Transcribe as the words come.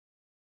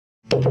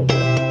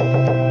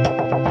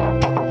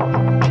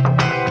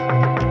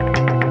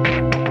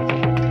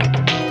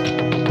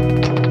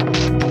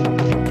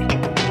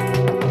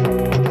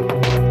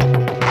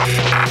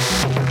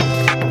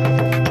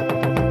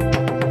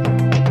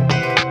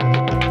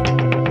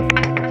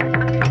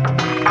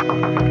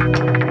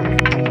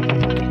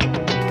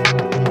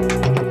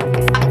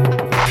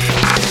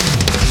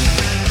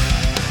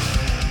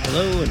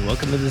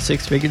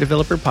Six Figure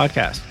Developer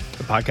Podcast,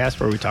 the podcast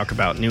where we talk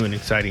about new and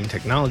exciting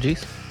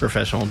technologies,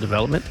 professional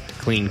development,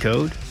 clean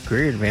code,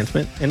 career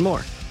advancement, and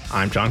more.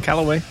 I'm John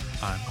Calloway.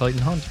 I'm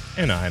Clayton Hunt.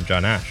 And I'm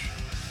John Ash.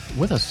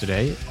 With us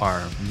today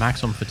are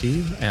Maxim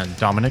Fateev and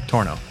Dominik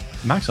Tornow.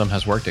 Maxim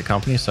has worked at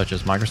companies such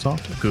as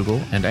Microsoft,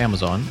 Google, and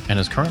Amazon, and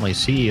is currently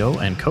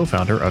CEO and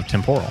co-founder of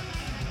Temporal.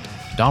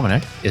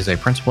 Dominik is a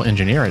principal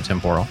engineer at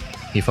Temporal.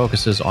 He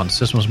focuses on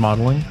systems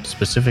modeling,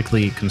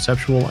 specifically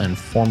conceptual and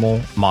formal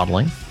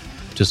modeling,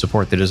 to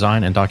support the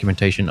design and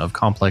documentation of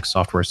complex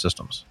software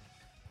systems.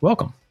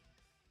 Welcome.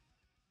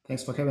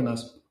 Thanks for having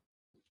us.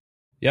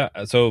 Yeah,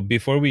 so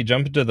before we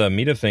jump into the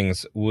meat of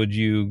things, would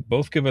you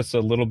both give us a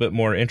little bit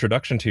more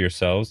introduction to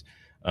yourselves?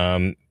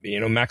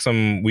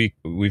 Maxim,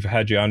 we've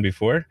had you on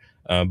before,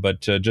 but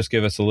just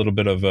give us a little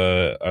bit of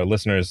our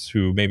listeners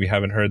who maybe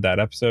haven't heard that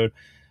episode.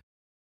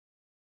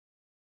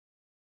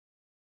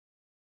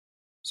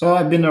 So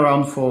I've been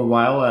around for a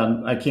while,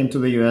 and I came to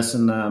the US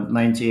in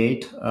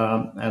 '98,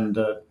 and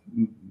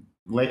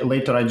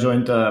later I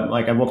joined,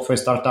 I worked for a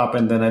startup,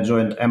 and then I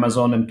joined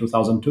Amazon in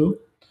 2002.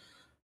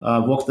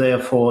 Worked there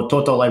for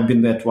total, I've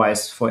been there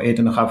twice for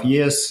 8.5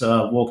 years.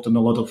 Worked on a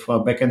lot of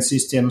backend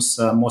systems,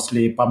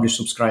 mostly publish,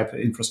 subscribe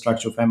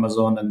infrastructure of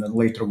Amazon, and then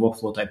later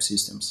workflow type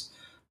systems.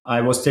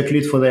 I was tech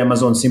lead for the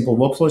Amazon Simple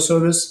Workflow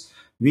service,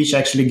 which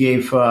actually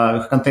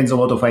contains a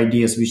lot of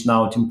ideas, which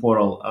now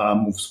Temporal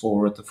moves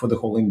forward for the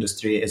whole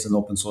industry as an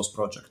open source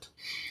project.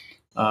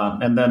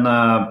 And then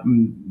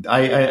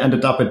I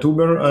ended up at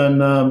Uber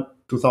in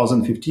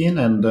 2015,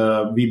 and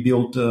we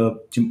built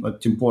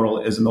Temporal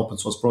as an open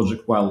source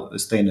project while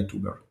staying at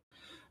Uber.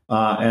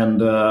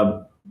 Then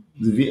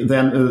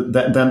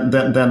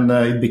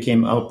it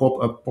became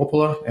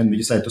popular, and we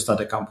decided to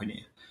start a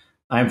company.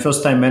 I'm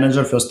first-time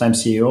manager, first-time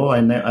CEO.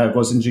 I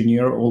was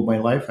engineer all my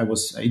life. I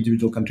was an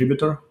individual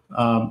contributor,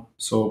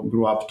 so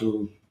grew up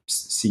to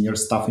senior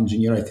staff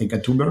engineer, I think,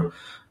 at Uber.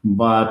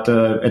 But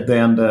at the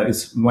end,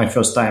 it's my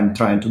first time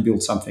trying to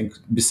build something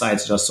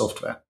besides just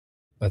software.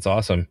 That's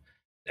awesome.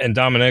 And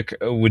Dominik,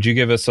 would you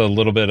give us a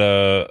little bit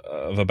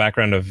of a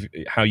background of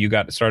how you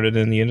got started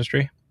in the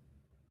industry?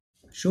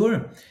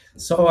 Sure.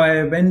 So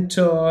I went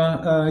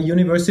to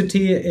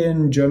university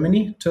in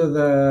Germany, to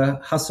the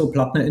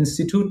Hasso-Plattner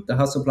Institute. The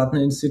Hasso-Plattner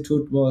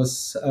Institute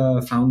was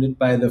founded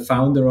by the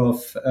founder of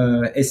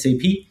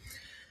SAP.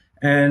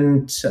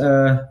 And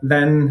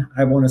then,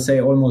 I want to say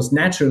almost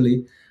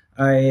naturally,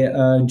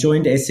 I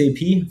joined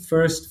SAP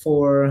first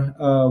for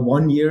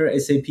 1 year,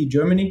 SAP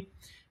Germany.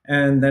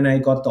 And then I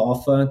got the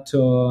offer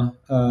to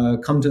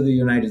come to the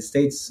United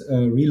States,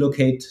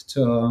 relocate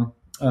to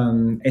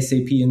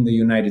SAP in the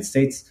United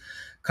States,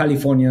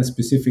 California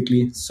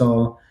specifically.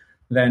 So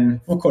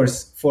then, of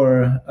course,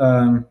 for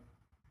a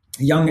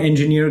young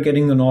engineer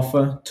getting an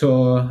offer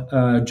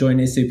to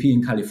join SAP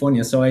in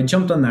California. So I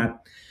jumped on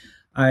that.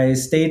 I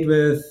stayed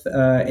with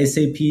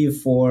SAP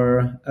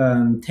for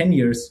 10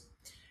 years.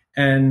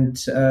 And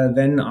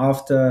then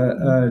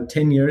after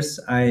 10 years,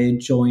 I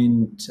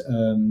joined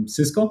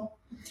Cisco.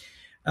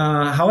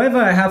 However,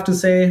 I have to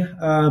say,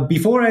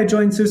 before I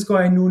joined Cisco,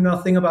 I knew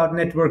nothing about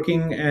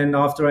networking. And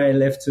after I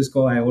left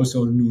Cisco, I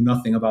also knew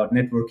nothing about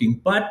networking.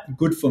 But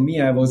good for me,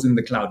 I was in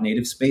the cloud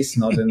native space,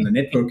 not in the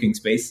networking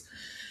space.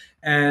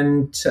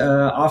 And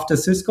after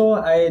Cisco,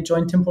 I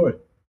joined Temporal.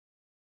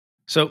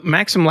 So,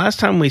 Maxim, last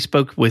time we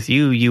spoke with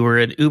you, you were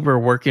at Uber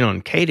working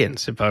on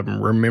Cadence, if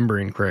I'm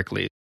remembering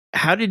correctly.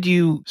 How did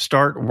you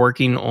start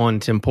working on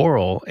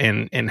Temporal,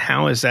 and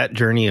how has that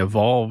journey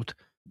evolved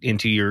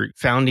into your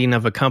founding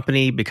of a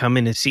company,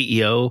 becoming a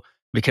CEO,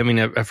 becoming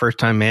a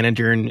first-time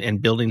manager,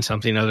 and building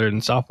something other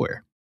than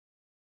software?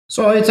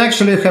 So it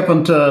actually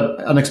happened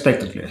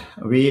unexpectedly.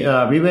 We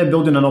were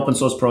building an open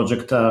source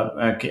project,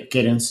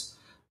 Cadence,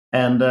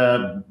 and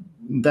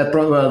that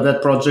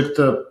project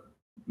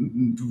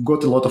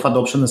got a lot of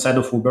adoption inside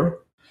of Uber.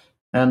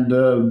 And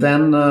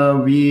then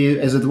we,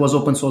 as it was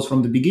open source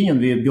from the beginning,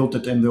 we built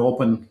it in the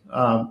open,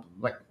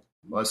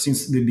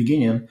 since the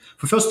beginning.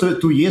 For first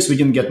 2 years, we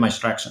didn't get much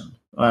traction.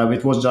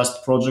 It was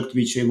just a project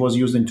which was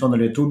used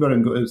internally at Uber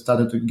and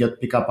started to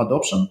pick up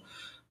adoption.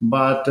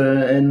 But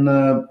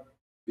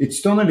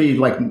externally,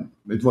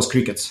 it was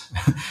crickets.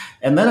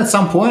 And then at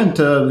some point,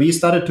 we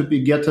started to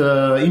get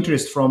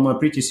interest from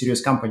pretty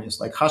serious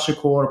companies like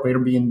HashiCorp,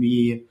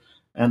 Airbnb,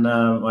 and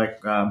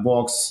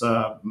Box,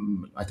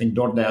 I think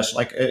DoorDash,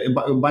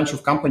 a bunch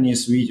of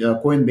companies,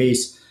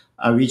 Coinbase,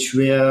 which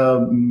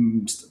were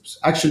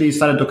actually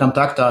started to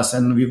contact us,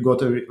 and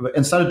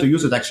and started to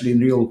use it actually in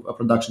real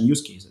production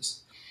use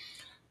cases.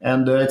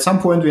 And at some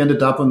point, we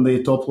ended up on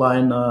the top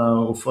line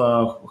of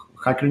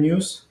Hacker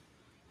News,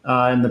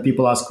 and the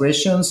people asked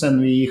questions, and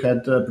we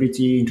had a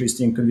pretty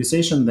interesting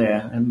conversation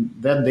there. And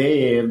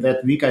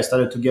that week, I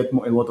started to get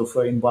a lot of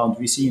inbound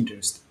VC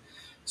interest.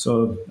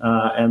 So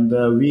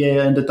we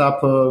ended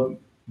up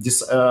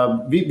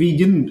we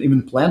didn't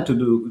even plan to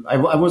do.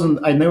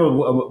 I never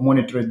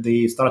monitored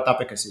the startup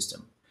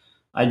ecosystem.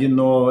 I didn't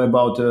know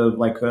about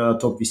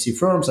top VC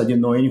firms. I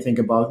didn't know anything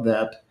about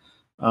that.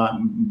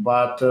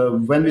 But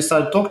when we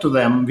started to talk to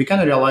them, we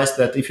kind of realized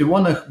that if you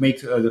want to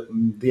make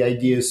the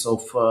ideas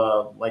of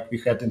like we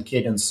had in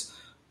Cadence,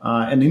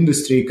 an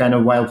industry kind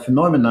of wild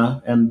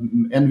phenomena,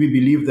 and we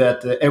believe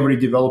that every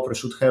developer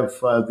should have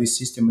this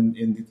system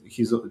in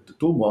his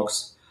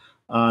toolbox,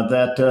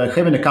 that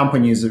having a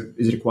company is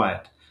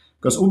required.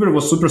 Because Uber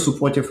was super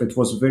supportive. It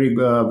was very,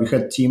 we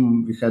had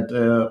team, we had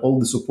all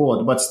the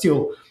support, but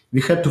still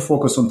we had to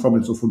focus on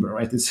problems of Uber,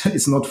 right?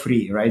 It's not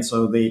free, right?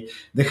 So they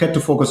had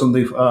to focus on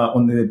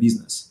the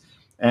business.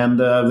 And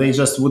they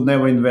just would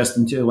never invest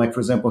into, like, for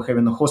example,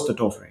 having a hosted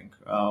offering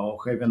or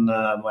having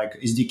like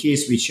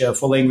SDKs, which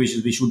for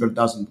languages which Uber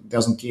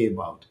doesn't care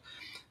about.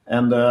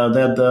 And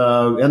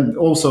and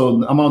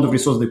also the amount of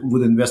resources they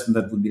would invest in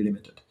that would be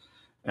limited.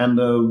 And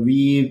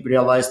we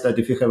realized that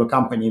if we have a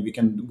company, we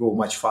can go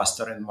much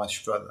faster and much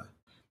further.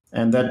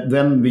 And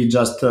then we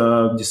just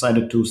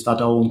decided to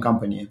start our own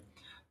company.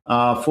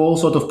 For all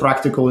sort of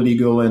practical,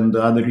 legal, and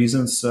other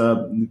reasons,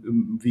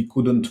 we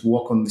couldn't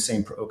work on the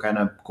same kind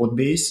of code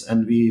base,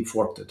 and we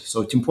forked it.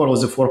 So Temporal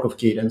is a fork of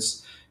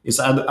Cadence. It's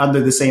under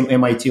the same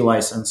MIT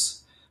license.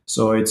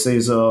 So it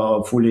is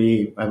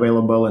fully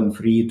available and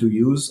free to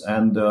use,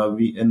 and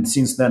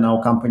since then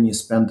our company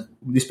spent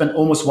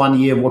almost 1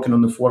 year working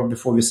on the fork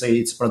before we say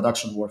it's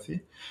production worthy,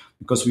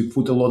 because we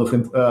put a lot of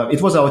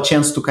it was our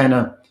chance to kind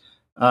of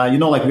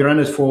like we ran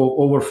it for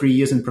over 3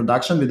 years in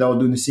production without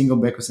doing a single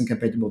backwards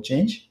incompatible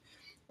change.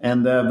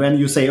 And when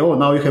you say, oh,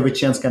 now you have a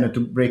chance kind of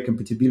to break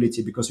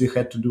compatibility, because we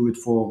had to do it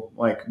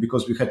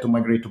because we had to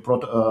migrate to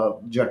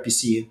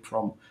gRPC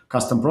from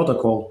custom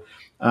protocol.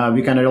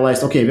 We kind of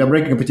realized, okay, we are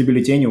breaking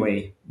compatibility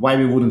anyway. Why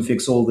we wouldn't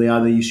fix all the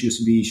other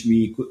issues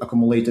we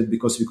accumulated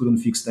because we couldn't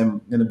fix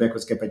them in a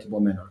backwards compatible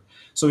manner?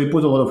 So we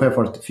put a lot of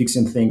effort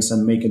fixing things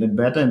and making it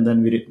better, and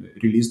then we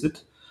released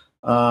it.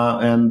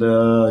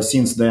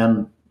 Since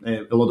then,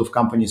 a lot of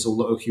companies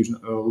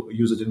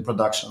use it in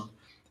production.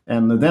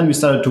 And then we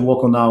started to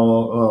work on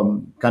our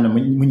kind of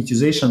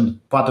monetization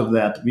part of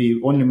that.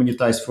 We only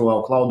monetize through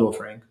our cloud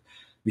offering,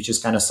 which is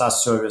kind of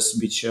SaaS service,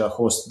 which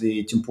hosts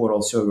the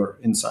Temporal server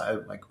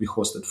inside, like we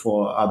host it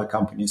for other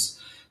companies.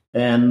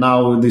 And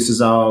now this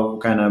is our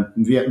kind of,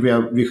 we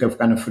have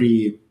kind of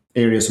 3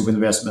 areas of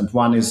investment.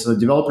 One is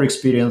developer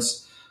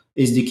experience,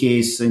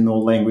 SDKs in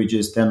all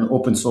languages, then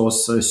open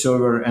source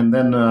server, and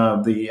then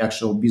the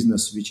actual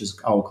business, which is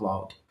our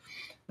cloud.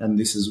 And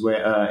this is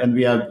where, and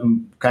we are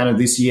kind of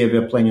this year, we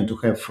are planning to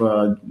have,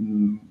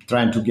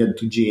 trying to get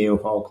to GA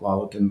of our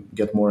cloud and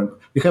get more.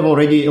 We have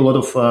already a lot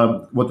of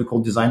what we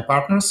call design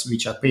partners,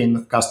 which are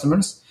paying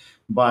customers,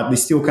 but they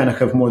still kind of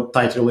have more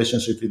tight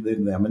relationship with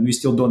them. And we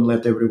still don't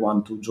let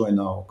everyone to join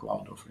our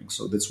cloud offering.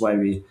 So that's why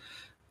we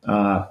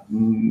want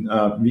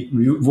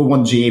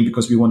GA,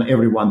 because we want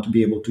everyone to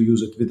be able to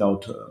use it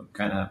without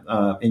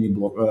any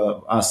block,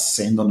 us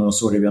saying, no,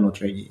 sorry, we are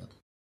not ready yet.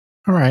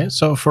 All right.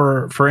 So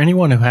for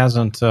anyone who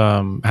hasn't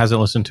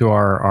listened to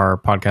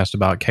our podcast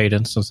about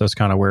Cadence, since that's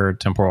kind of where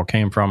Temporal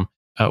came from,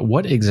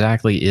 what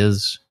exactly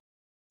is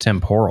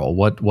Temporal?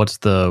 What's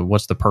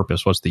the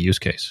purpose? What's the use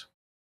case?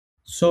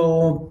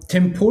 So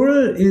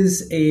Temporal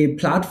is a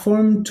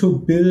platform to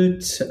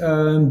build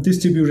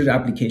distributed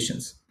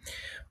applications.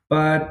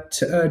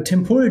 But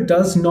Temporal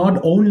does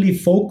not only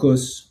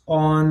focus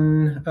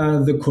on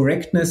the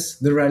correctness,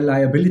 the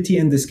reliability,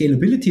 and the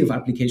scalability of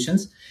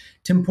applications.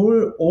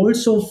 Temporal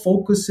also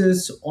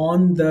focuses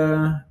on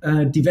the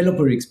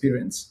developer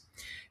experience.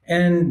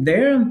 And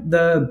there,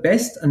 the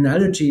best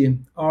analogy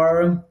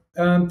are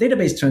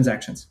database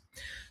transactions.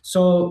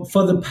 So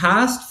for the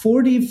past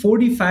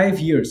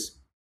 45 years,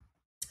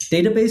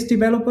 database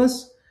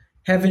developers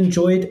have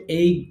enjoyed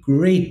a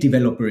great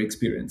developer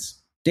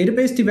experience.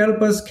 Database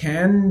developers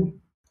can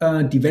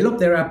develop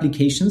their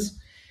applications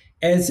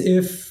as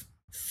if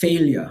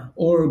failure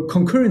or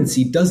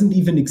concurrency doesn't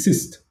even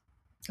exist,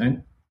 right?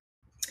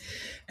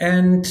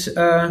 And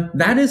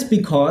that is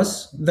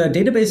because the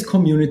database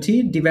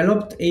community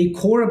developed a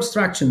core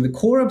abstraction, the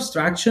core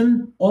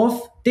abstraction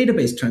of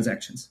database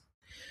transactions.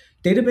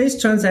 Database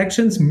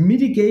transactions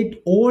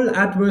mitigate all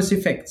adverse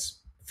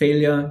effects,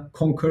 failure,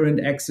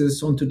 concurrent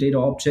access onto data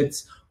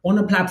objects on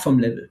a platform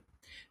level,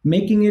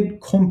 making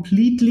it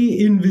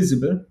completely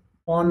invisible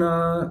on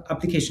an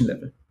application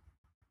level.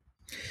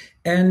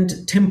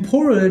 And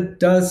Temporal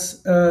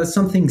does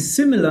something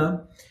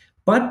similar,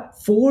 but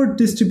for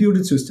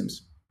distributed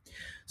systems.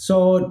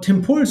 So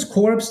Temporal's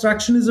core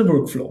abstraction is a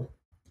workflow.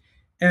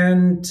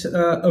 And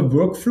a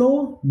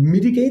workflow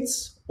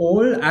mitigates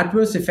all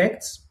adverse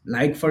effects,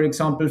 like, for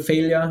example,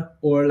 failure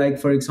or, like,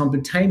 for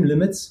example, time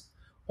limits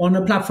on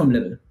a platform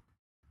level,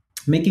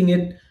 making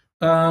it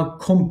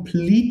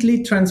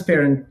completely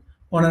transparent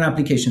on an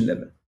application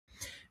level.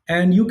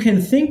 And you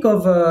can think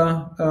of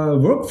a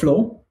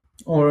workflow,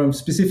 or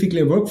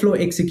specifically a workflow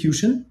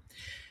execution,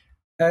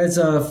 as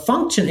a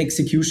function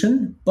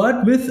execution,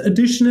 but with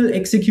additional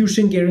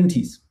execution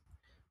guarantees.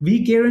 We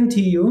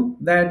guarantee you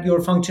that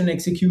your function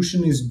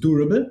execution is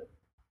durable,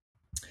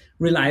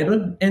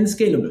 reliable, and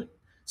scalable.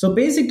 So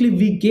basically,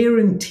 we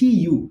guarantee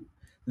you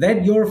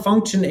that your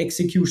function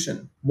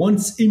execution,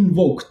 once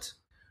invoked,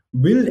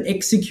 will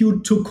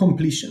execute to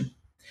completion.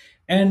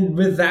 And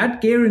with that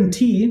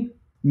guarantee,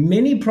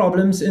 many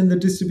problems in the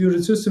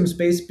distributed system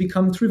space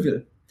become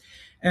trivial.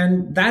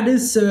 And that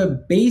is a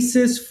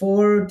basis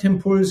for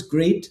Temporal's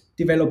great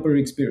developer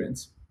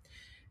experience.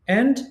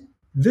 And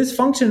this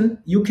function,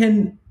 you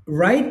can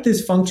write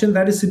this function,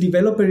 that is the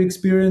developer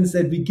experience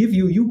that we give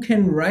you. You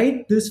can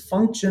write this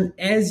function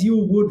as you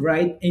would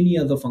write any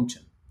other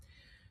function.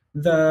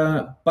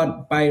 But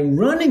by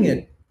running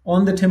it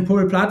on the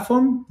Temporal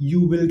platform,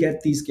 you will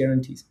get these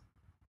guarantees.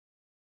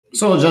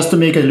 So just to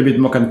make it a little bit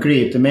more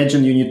concrete,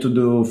 imagine you need to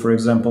do, for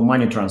example,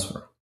 money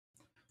transfer.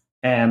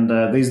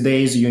 And these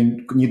days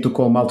you need to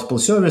call multiple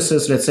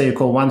services. Let's say you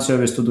call one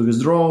service to do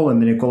withdrawal, and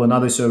then you call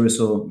another service,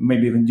 or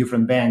maybe even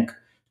different bank,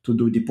 to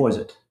do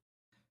deposit.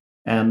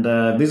 And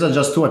these are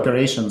just two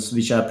operations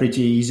which are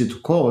pretty easy to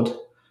code.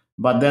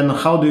 But then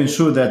how do you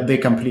ensure that they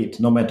complete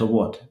no matter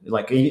what?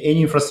 Like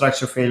any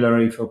infrastructure failure,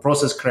 if a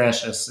process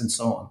crashes, and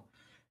so on.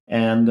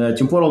 And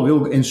Temporal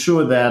will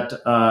ensure that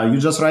you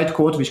just write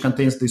code which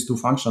contains these two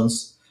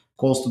functions,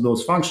 calls to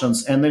those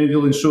functions, and then it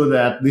will ensure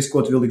that this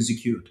code will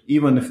execute,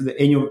 even if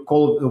any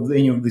call of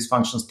any of these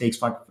functions takes,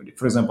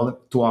 for example,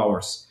 2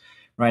 hours,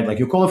 right? Like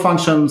you call a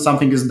function,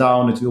 something is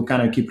down, it will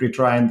kind of keep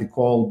retrying the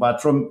call,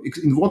 but from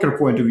invoker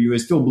point of view,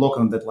 it's still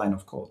blocking that line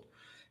of code.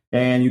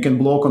 And you can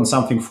block on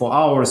something for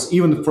hours,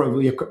 even if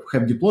you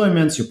have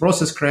deployments, your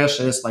process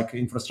crashes, like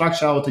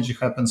infrastructure outage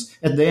happens.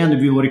 At the end,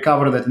 we will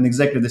recover that in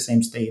exactly the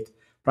same state,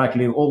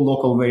 practically all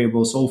local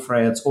variables, all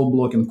threads, all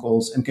blocking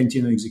calls, and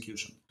continue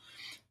execution.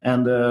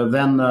 And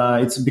then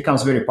it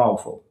becomes very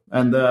powerful.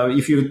 And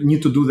if you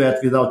need to do that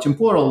without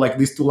Temporal, like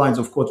these 2 lines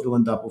of code will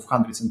end up with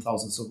hundreds and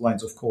thousands of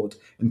lines of code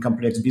and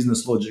complex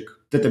business logic,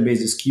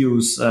 databases,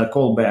 queues,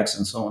 callbacks,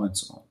 and so on and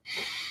so on.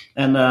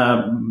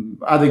 And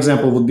other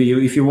example would be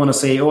if you want to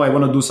say, I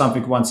want to do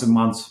something once a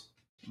month,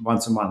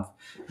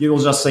 you will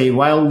just say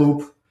while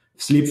loop,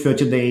 sleep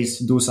 30 days,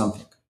 do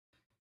something.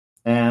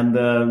 And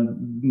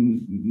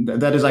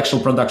that is actual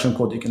production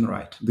code you can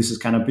write. This is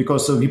kind of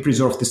because we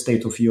preserve the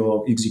state of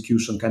your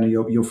execution, kind of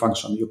your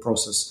function, your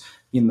process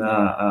in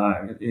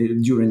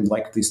during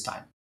like this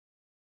time.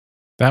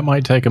 That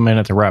might take a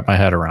minute to wrap my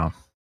head around.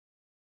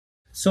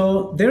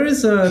 So there is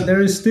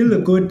still a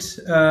good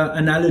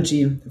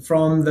analogy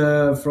from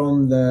the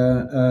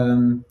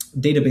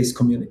database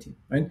community,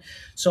 right?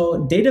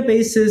 So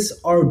databases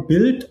are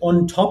built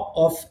on top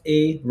of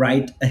a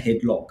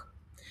write-ahead log.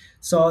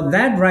 So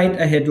that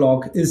write-ahead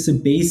log is the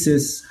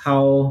basis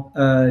how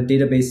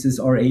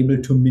databases are able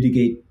to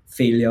mitigate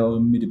failure or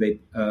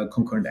mitigate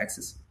concurrent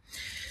access.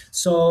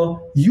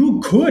 So you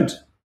could,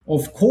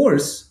 of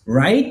course,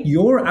 write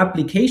your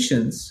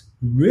applications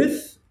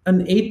with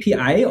an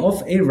API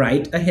of a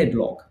write-ahead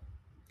log.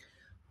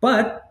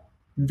 But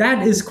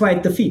that is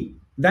quite the feat.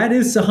 That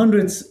is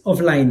hundreds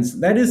of lines.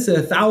 That is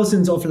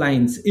thousands of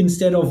lines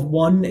instead of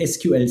one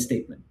SQL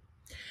statement.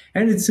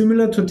 And it's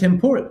similar to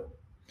Temporal.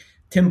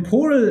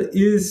 Temporal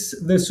is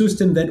the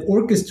system that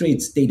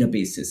orchestrates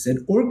databases,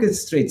 that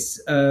orchestrates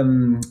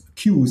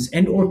queues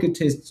and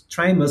orchestrates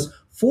timers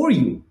for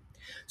you.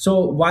 So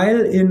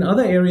while in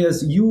other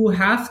areas you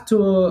have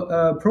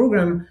to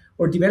program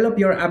or develop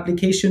your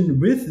application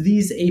with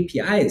these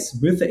APIs,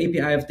 with the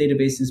API of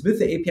databases, with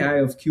the API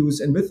of queues,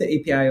 and with the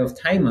API of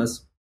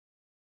timers,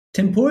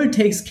 Temporal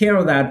takes care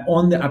of that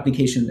on the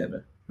application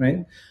level,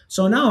 right?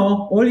 So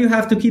now all you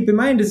have to keep in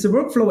mind is the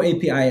workflow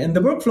API, and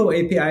the workflow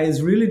API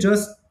is really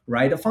just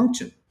write a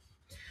function.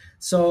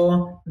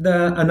 So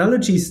the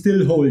analogy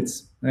still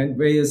holds, right?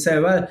 Where you say,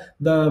 well,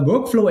 the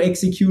workflow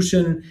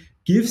execution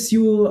gives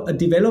you a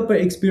developer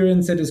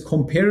experience that is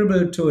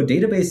comparable to a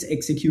database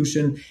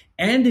execution,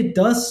 and it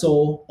does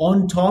so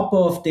on top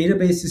of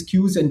databases,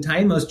 queues, and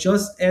timers,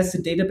 just as the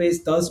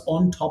database does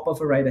on top of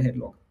a write-ahead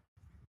log.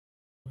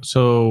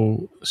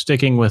 So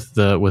sticking with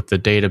the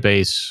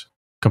database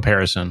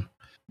comparison,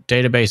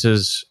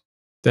 databases,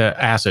 the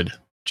ACID.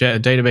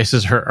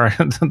 Databases are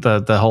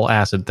the whole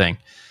ACID thing,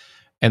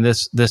 and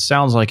this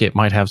sounds like it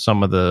might have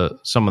some of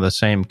the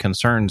same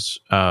concerns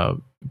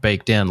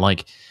baked in.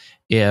 Like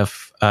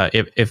if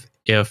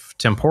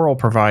Temporal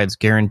provides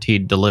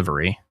guaranteed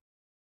delivery,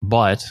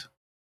 but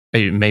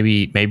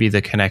maybe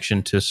the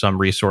connection to some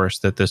resource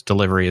that this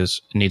delivery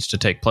needs to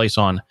take place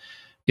on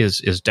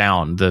is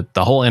down, the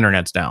whole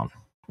internet's down,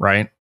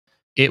 right?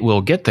 It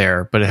will get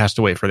there, but it has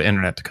to wait for the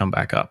internet to come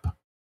back up.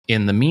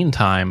 In the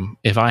meantime,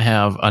 if I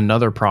have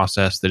another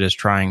process that is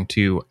trying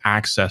to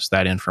access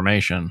that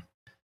information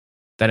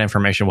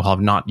will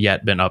have not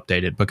yet been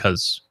updated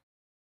because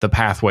the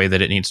pathway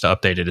that it needs to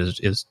update it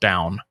is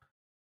down.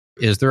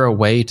 Is there a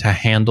way to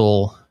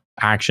handle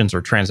actions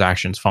or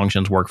transactions,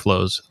 functions,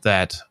 workflows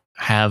that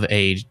have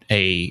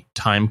a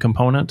time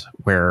component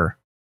where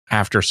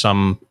after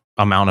some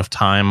amount of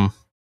time,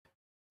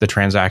 the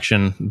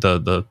transaction,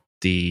 the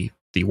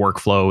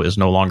workflow is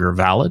no longer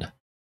valid?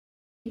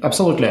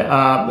 Absolutely.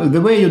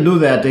 The way you do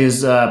that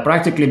is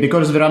practically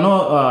because there are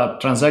no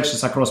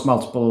transactions across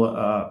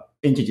multiple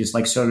entities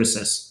like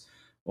services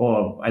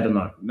or, I don't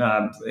know,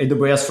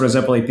 AWS, for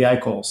example,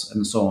 API calls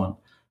and so on.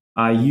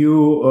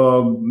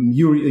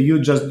 You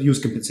just use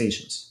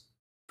compensations.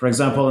 For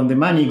example, in the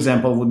money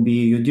example would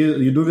be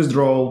you do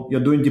withdrawal, you're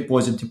doing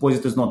deposit.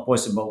 Deposit is not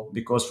possible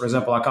because, for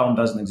example, account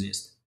doesn't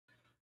exist.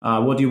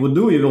 What you would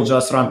do, you will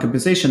just run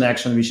compensation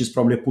action, which is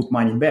probably put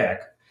money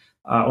back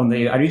on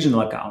the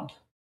original account.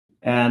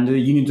 And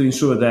you need to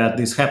ensure that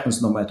this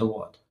happens no matter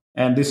what.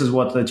 And this is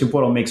what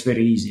Temporal makes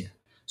very easy.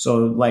 So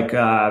like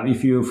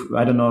if you,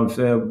 I don't know if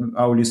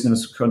our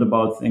listeners heard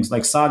about things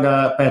like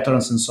Saga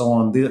patterns and so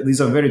on.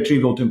 These are very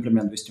trivial to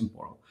implement with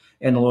Temporal.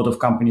 And a lot of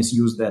companies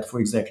use that for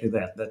exactly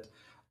that.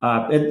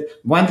 And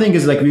one thing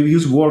is like we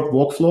use word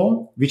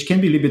workflow, which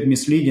can be a little bit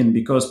misleading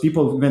because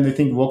people, when they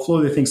think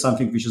workflow, they think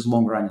something which is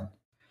long running.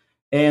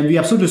 And we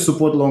absolutely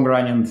support long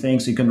running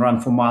things. You can run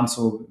for months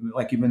or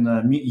like even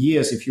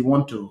years if you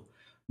want to.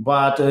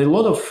 But a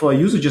lot of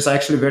usages are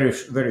actually very,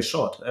 very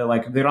short.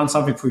 Like they run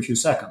something for a few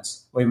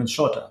seconds or even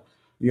shorter.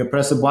 You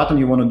press a button,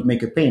 you want to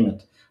make a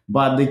payment.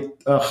 But the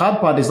hard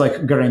part is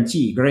like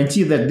guarantee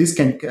that this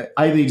can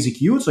either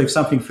execute. So if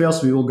something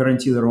fails, we will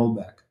guarantee the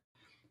rollback,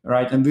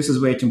 right? And this is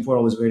where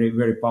Temporal is very,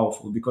 very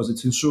powerful because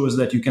it ensures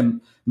that you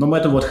can, no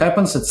matter what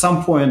happens, at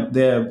some point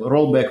the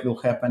rollback will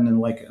happen and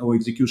like or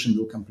execution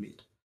will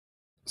complete.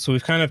 So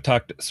we've kind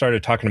of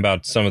started talking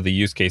about some of the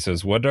use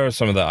cases. What are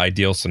some of the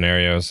ideal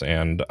scenarios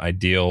and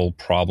ideal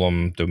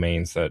problem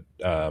domains that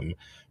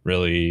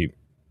really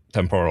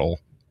Temporal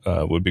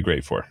would be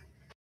great for?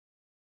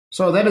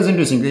 So that is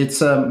interesting.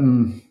 It's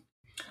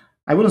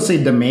I wouldn't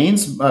say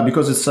domains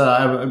because it's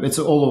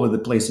all over the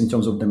place in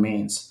terms of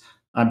domains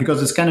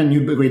because it's kind of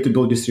new way to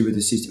build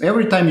distributed system.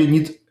 Every time you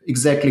need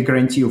exactly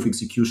guarantee of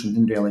execution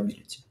and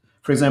reliability.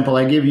 For example,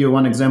 I gave you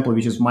one example,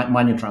 which is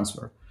money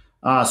transfer.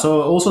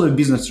 So also the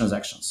business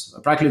transactions,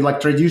 practically like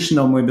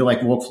traditional, maybe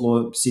like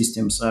workflow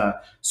systems.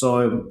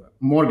 So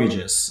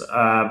mortgages,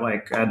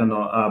 like, I don't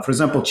know, for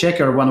example,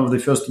 Checker, one of the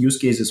first use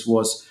cases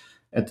was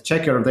at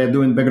Checker, they're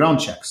doing background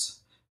checks.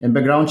 And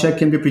background check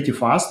can be pretty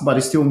fast, but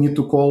you still need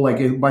to call like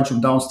a bunch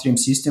of downstream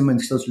system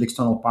and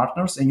external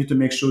partners. And you need to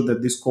make sure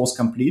that this calls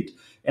complete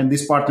and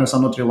these partners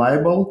are not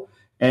reliable.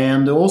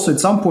 And also at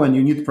some point,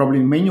 you need probably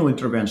manual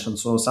intervention.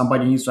 So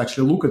somebody needs to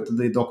actually look at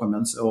the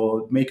documents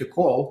or make a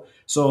call.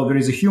 So there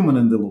is a human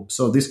in the loop.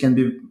 So this can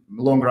be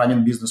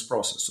long-running business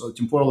process. So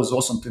Temporal is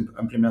awesome to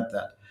implement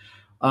that.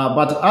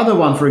 But other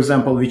one, for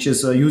example, which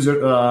is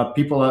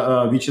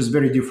which is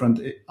very different,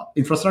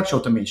 infrastructure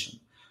automation.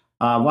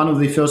 One of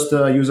the first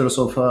users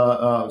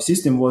of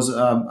system was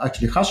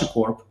actually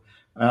HashiCorp.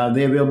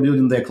 They were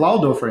building their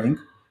cloud offering.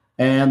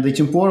 And the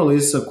Temporal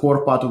is a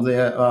core part of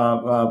their,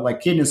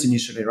 like Cadence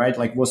initially, right?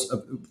 Like was a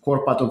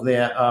core part of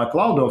their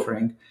cloud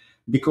offering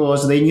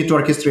because they need to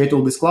orchestrate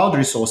all these cloud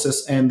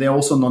resources and they're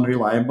also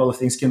non-reliable.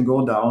 Things can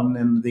go down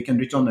and they can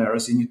return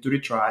errors. You need to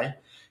retry.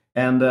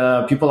 And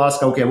people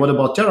ask, okay, what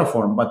about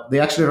Terraform? But they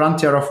actually run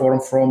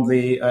Terraform from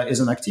as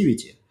an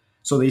activity.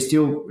 So they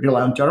still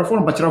rely on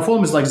Terraform, but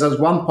Terraform is like just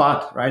one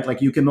part, right?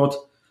 Like you cannot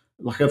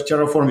have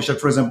Terraform, which,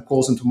 for example,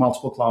 calls into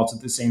multiple clouds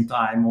at the same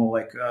time, or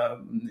like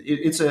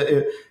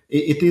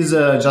it is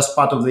just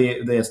part of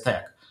the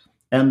stack.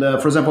 And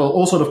for example,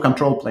 all sort of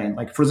control plane.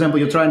 Like for example,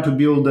 you're trying to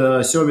build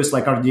a service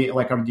like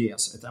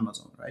RDS at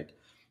Amazon, right?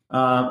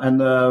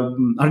 And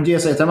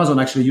RDS at Amazon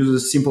actually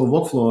uses simple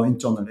workflow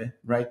internally,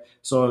 right?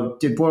 So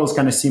Temporal is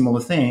kind of similar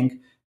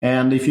thing.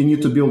 And if you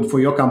need to build for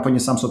your company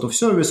some sort of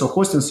service or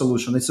hosting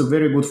solution, it's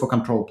very good for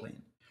control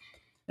plane.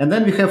 And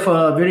then we have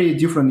very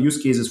different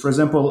use cases. For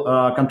example,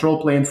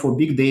 control plane for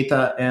big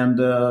data and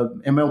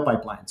ML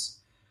pipelines.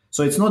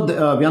 So it's not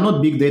we are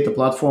not big data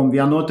platform. We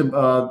are not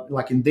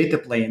like in data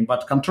plane,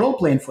 but control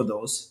plane for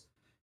those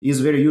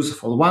is very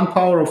useful. One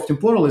power of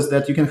Temporal is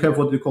that you can have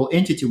what we call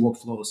entity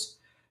workflows.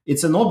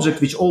 It's an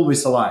object which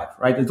always alive,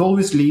 right? It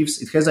always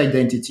lives. It has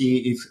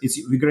identity.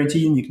 We guarantee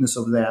uniqueness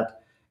of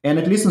that, and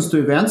it listens to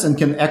events and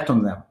can act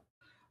on them.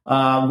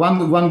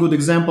 One good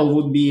example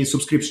would be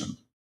subscription.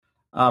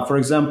 For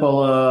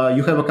example,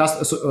 you have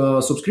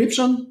a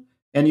subscription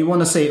and you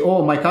want to say,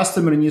 oh, my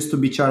customer needs to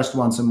be charged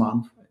once a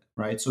month,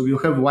 right? So you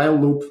have while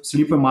loop,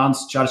 sleep a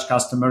month, charge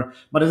customer.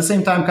 But at the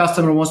same time,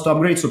 customer wants to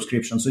upgrade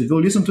subscription. So it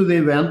will listen to the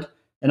event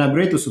and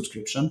upgrade the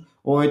subscription,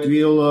 or it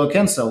will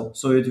cancel.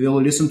 So it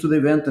will listen to the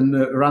event and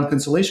run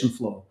cancellation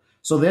flow.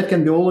 So that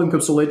can be all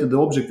encapsulated the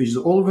object, which is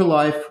all the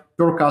life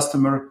per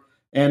customer.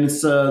 And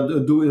it's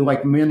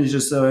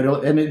manages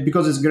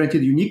because it's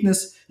guaranteed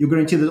uniqueness. You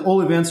guarantee that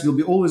all events will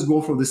be always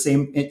go for the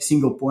same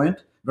single point.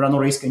 There are no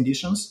race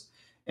conditions,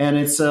 and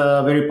it's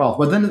very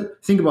powerful. But then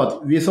think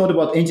about we thought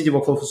about entity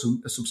workflow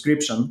for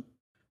subscription,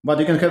 but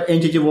you can have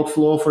entity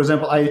workflow, for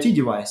example, IoT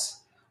device,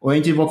 or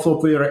entity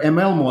workflow for your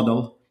ML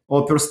model,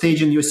 or per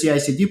stage in your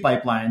CI/CD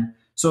pipeline.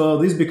 So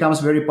this becomes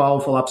very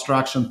powerful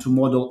abstraction to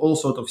model all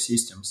sorts of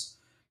systems.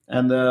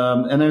 And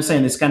I'm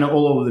saying it's kind of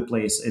all over the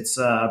place. It's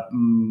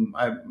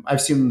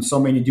I've seen so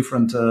many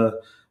different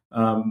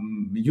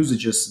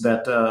usages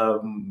that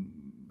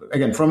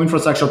again, from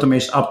infrastructure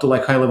automation up to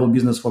like high level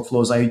business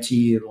workflows,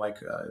 IoT,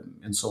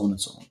 and so on and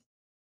so on.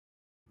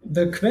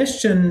 The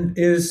question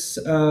is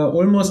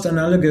almost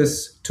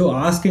analogous to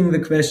asking the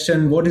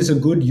question, what is a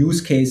good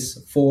use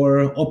case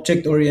for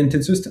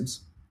object-oriented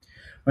systems?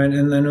 Right?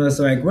 And then I was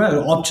like,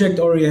 well,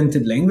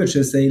 object-oriented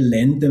languages, they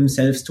lend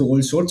themselves to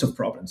all sorts of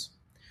problems.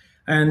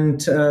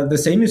 And the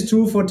same is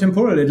true for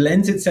Temporal. It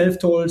lends itself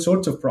to all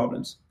sorts of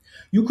problems.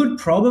 You could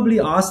probably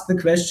ask the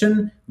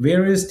question,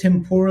 where is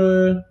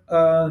Temporal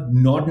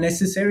not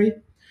necessary?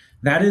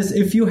 That is,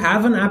 if you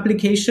have an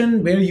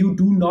application where you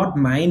do not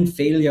mind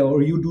failure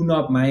or you do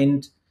not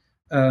mind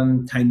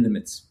time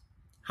limits.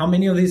 How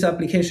many of these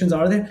applications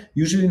are there?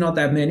 Usually not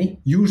that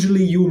many.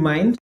 Usually you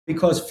mind,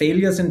 because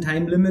failures and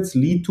time limits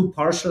lead to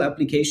partial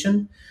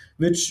application,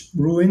 which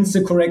ruins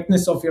the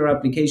correctness of your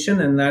application.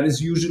 And that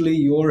is usually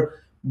your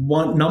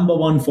number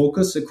one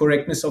focus, the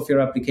correctness of your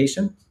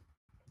application.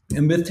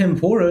 And with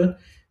Temporal,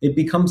 it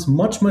becomes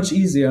much, much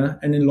easier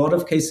and in a lot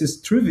of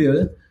cases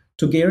trivial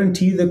to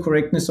guarantee the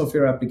correctness of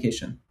your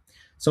application.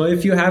 So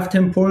if you have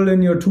Temporal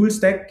in your tool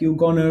stack, you're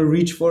going to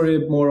reach for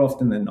it more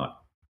often than not.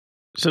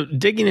 So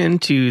digging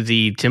into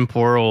the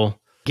Temporal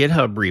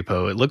GitHub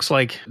repo, it looks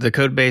like the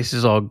code base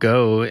is all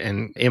Go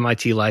and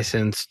MIT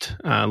licensed.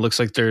 Looks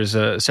like there's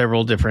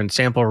several different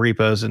sample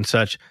repos and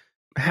such.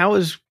 How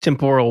is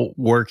Temporal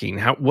working?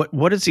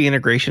 What is the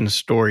integration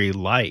story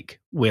like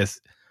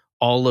with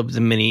all of the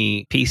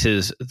many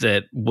pieces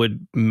that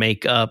would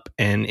make up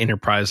an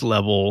enterprise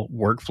level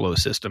workflow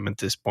system at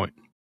this point?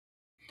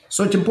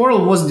 So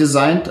Temporal was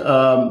designed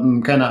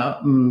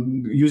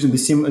using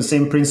the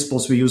same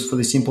principles we use for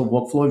the simple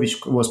workflow,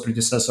 which was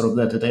predecessor of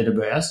that at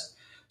AWS.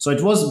 So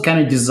it was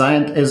kind of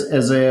designed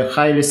as a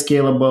highly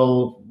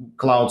scalable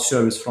cloud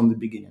service from the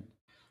beginning.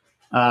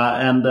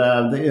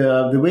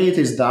 The way it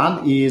is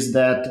done is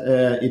that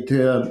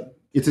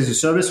it is a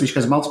service which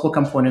has multiple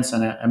components,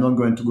 and I'm not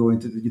going to go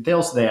into the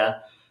details there.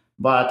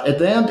 But at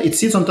the end, it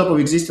sits on top of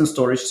existing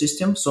storage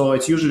system. So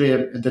it's usually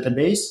a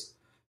database.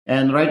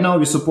 And right now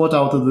we support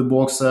out of the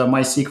box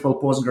MySQL,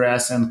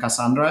 Postgres, and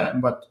Cassandra.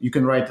 But you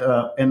can write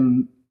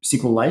and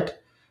SQLite.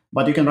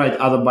 But you can write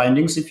other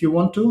bindings if you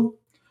want to.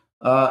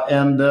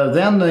 Then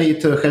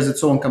it has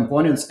its own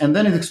components. And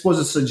then it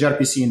exposes a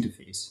gRPC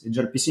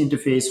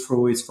interface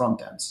through its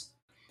front ends.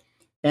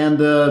 And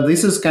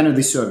this is kind of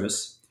the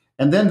service.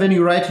 And then when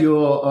you write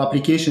your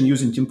application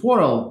using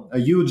Temporal,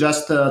 you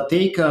just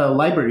take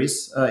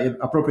libraries,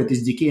 appropriate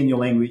SDK in your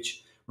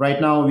language.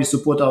 Right now, we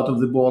support out of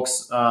the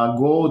box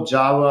Go,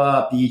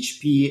 Java,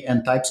 PHP,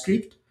 and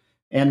TypeScript.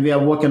 And we are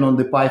working on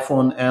the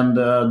Python and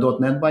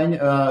 .NET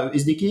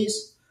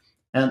SDKs,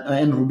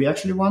 and Ruby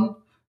actually one.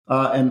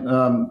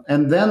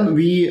 And then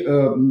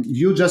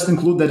you just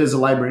include that as a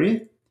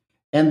library.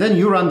 And then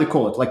you run the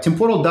code. Like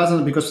Temporal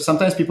doesn't, because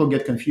sometimes people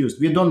get confused.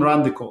 We don't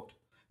run the code.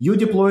 You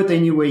deploy it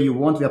any way you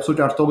want. We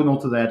absolutely are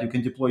orthogonal to that. You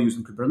can deploy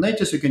using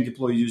Kubernetes. You can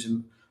deploy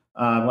using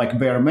like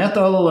bare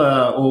metal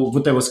or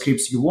whatever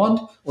scripts you want,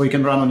 or you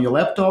can run on your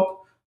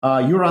laptop.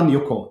 You run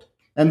your code.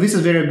 And this is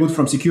very good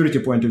from security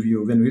point of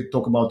view when we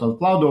talk about our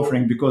cloud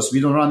offering, because we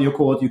don't run your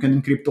code. You can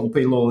encrypt all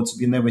payloads.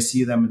 We never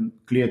see them in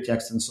clear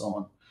text and so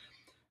on.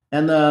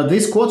 And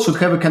this code should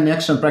have a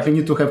connection, probably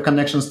need to have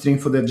connection string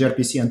for the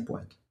gRPC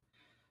endpoint.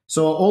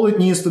 So all it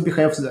needs to be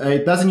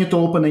it doesn't need to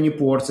open any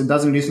ports. It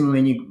doesn't listen to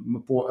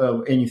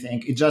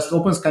anything. It just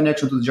opens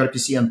connection to the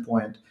gRPC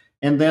endpoint.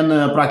 And then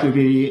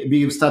practically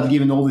we start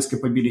giving all these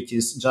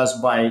capabilities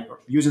just by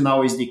using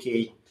our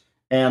SDK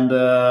and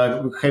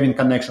having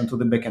connection to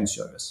the backend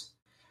service.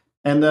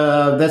 And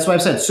that's why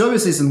I've said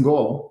service is in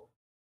Go.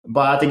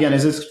 But again,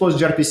 as it's exposed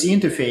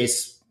gRPC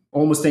interface,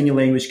 almost any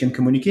language can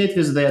communicate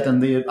with that.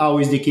 And our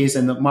SDKs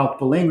in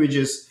multiple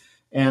languages.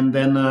 And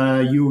then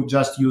you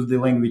just use the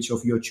language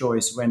of your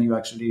choice when you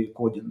actually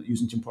code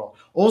using Temporal.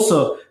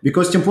 Also,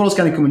 because Temporal is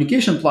kind of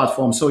communication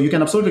platform, so you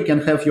can absolutely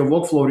have your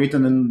workflow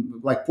written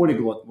in like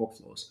polyglot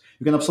workflows.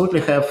 You can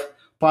absolutely have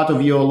part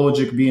of your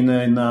logic being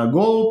in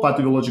Go, part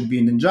of your logic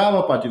being in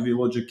Java, part of your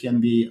logic can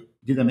be,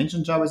 did I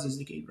mention Java as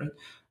SDK,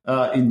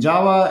 right? In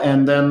Java,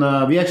 and then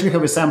we actually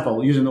have a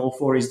sample using all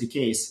 4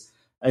 SDKs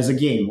as a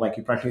game. Like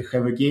you practically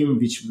have a game in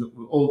which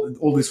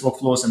all these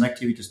workflows and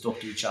activities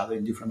talk to each other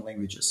in different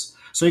languages.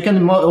 So you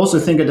can also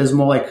think of it as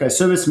more like a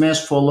service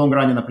mesh for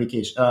long-running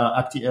application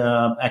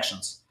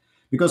actions.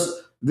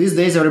 Because these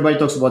days everybody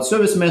talks about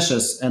service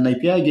meshes and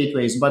API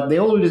gateways, but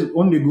they're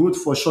only good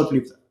for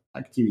short-lived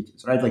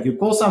activities, right? Like you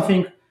call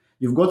something,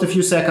 you've got a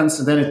few seconds,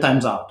 and then it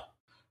times out.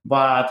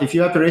 But if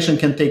your operation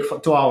can take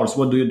 2 hours,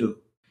 what do?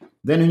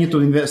 Then you need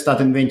to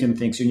start inventing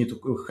things. You need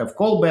to have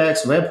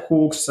callbacks,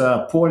 webhooks,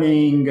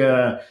 polling,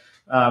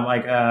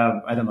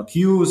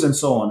 queues, and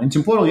so on. In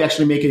Temporal, you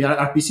actually make an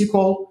RPC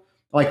call,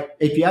 like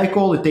API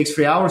call. It takes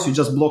 3 hours. You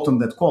just blocked on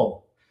that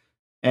call.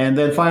 And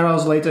then 5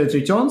 hours later, it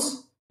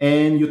returns,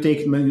 and you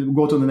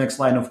go to the next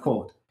line of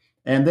code.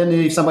 And then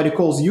if somebody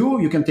calls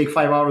you, you can take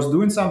 5 hours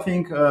doing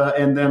something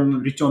and then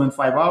return in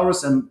 5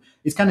 hours. And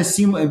it's kind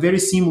of very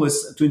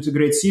seamless to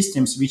integrate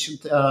systems,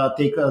 which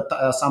take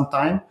some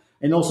time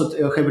and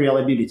also have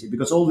reliability,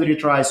 because all the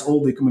retries,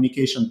 all the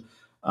communication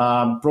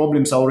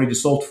problems are already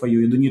solved for you.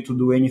 You don't need to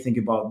do anything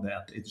about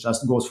that. It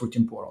just goes through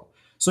Temporal.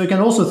 So you can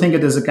also think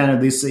it as a kind of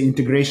this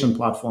integration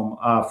platform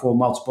for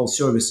multiple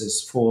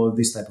services for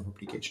this type of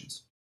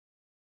applications.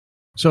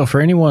 So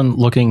for anyone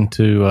looking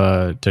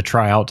to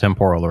try out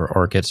Temporal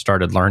or get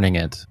started learning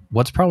it,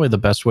 what's probably the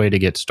best way to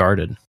get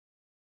started?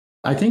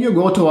 I think you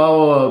go to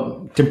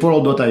our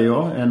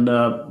temporal.io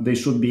and they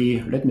should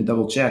be, let me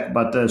double check,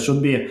 but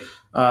should be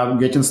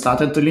getting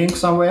started link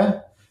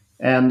somewhere.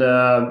 And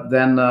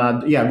then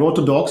go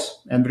to docs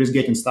and there is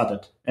getting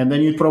started. And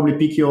then you probably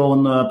pick your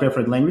own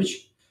preferred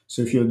language.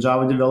 So if you're a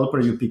Java developer,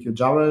 you pick your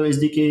Java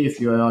SDK. If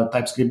you're a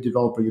TypeScript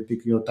developer, you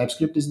pick your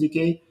TypeScript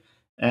SDK.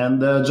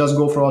 And just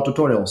go for our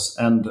tutorials.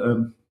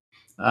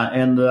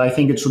 And I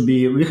think it should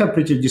be, we have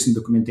pretty decent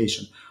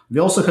documentation. We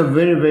also have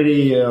very,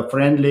 very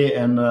friendly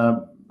and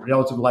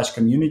relatively large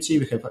community.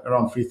 We have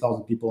around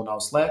 3,000 people on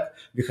our Slack.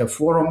 We have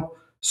forum.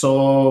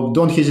 So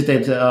don't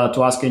hesitate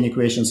to ask any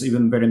questions,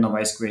 even very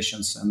novice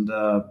questions. And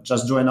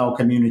just join our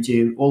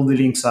community. All the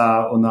links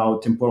are on our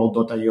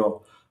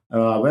temporal.io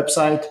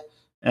website.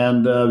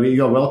 And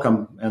you're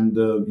welcome. And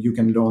you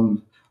can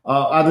learn.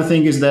 Other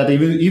thing is that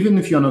even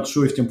if you're not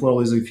sure if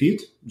Temporal is a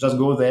fit, just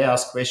go there,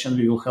 ask questions.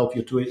 We will help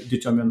you to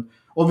determine.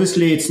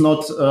 Obviously, it's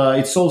not.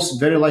 It solves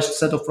very large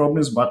set of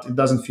problems, but it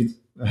doesn't fit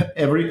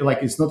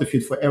it's not a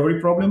fit for every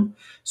problem.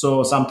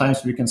 So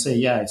sometimes we can say,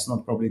 yeah, it's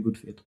not probably a good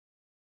fit.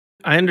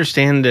 I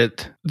understand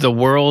that the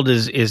world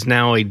is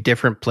now a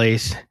different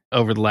place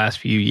over the last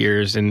few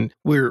years, and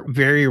we're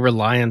very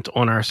reliant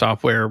on our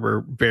software.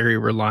 We're very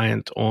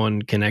reliant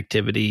on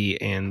connectivity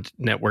and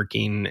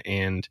networking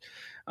and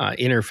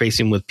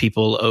interfacing with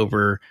people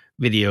over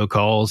video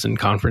calls and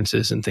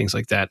conferences and things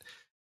like that.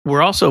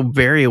 We're also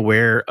very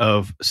aware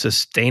of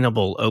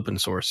sustainable open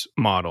source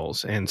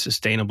models and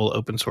sustainable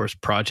open source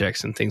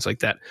projects and things like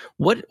that.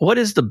 What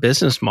is the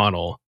business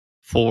model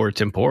for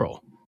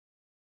Temporal?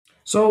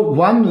 So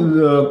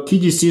one key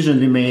decision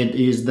we made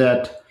is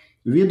that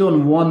we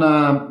don't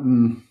wanna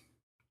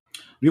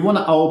we want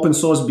our open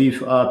source be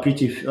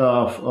pretty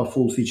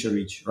full feature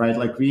rich, right?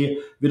 Like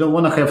we don't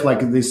want to have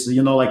like this,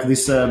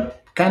 this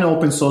kind of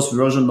open source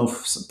version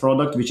of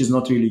product which is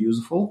not really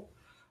useful.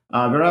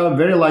 There are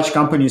very large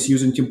companies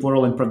using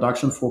Temporal in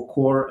production for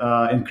core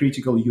and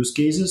critical use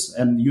cases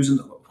and using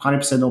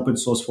 100% open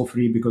source for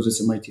free because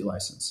it's a MIT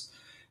license.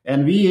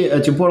 And we,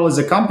 Temporal as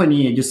a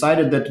company,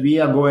 decided that we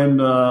are going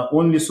to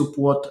only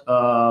support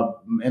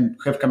and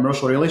have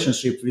commercial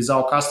relationship with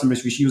our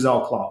customers which use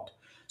our cloud.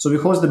 So we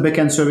host the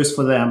backend service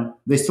for them.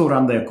 They still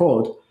run their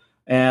code.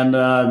 And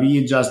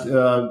we just,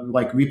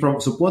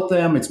 support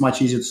them. It's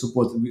much easier to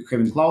support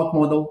having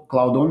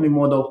cloud-only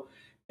model.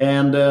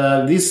 And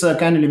this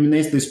kind of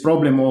eliminates this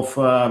problem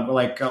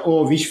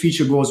of which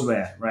feature goes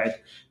where, right?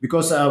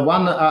 Because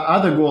one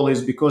other goal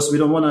is because we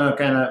don't want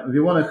to we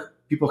want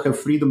people have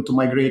freedom to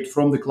migrate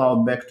from the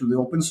cloud back to the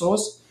open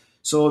source.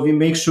 So we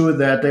make sure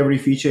that every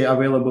feature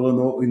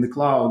available in the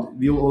cloud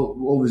will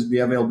always be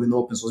available in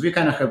open source. We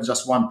kind of have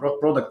just one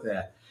product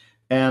there.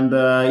 And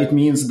it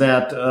means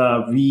that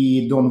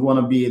we don't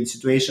want to be in a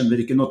situation that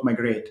you cannot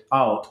migrate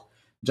out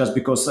just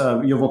because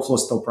your workflow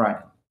is still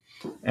running.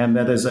 And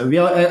that is, we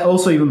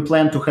also even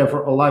plan to have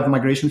a live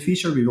migration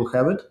feature. We will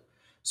have it.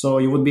 So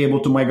you would be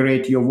able to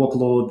migrate your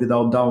workload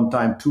without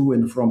downtime to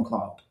and from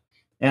cloud.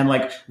 And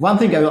one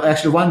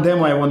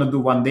demo I want to do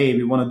one day,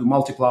 we want to do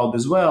multi-cloud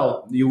as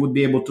well. You would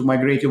be able to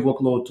migrate your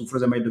workload to, for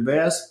example,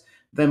 AWS,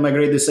 then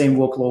migrate the same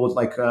workload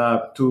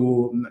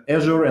to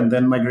Azure, and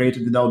then migrate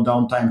it without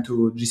downtime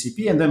to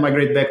GCP, and then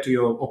migrate back to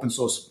your open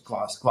source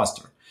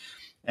cluster.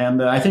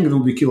 And I think it will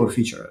be a killer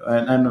feature,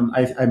 and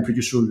I'm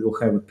pretty sure we will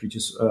have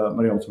it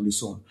relatively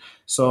soon.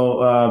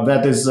 So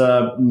that is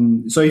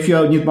so if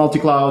you need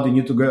multi-cloud, you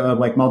need to go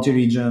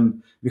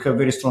multi-region. We have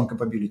very strong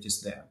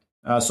capabilities there.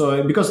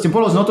 So because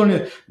Temporal is not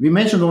only, we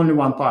mentioned only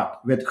one part,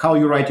 with how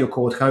you write your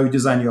code, how you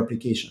design your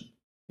application,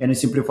 and it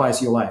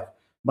simplifies your life.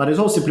 But it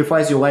also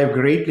simplifies your life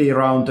greatly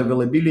around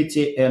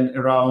availability and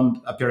around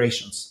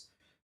operations,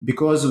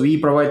 because we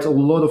provide a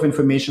lot of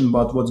information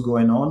about what's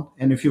going on.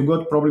 And if you've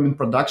got a problem in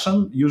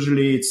production,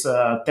 usually it's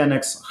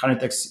 10x,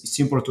 100x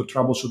simpler to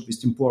troubleshoot with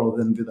Temporal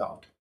than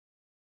without.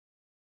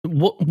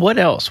 What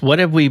else? What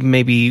have we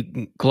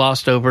maybe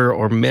glossed over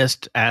or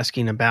missed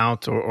asking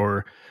about,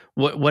 or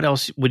what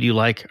else would you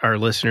like our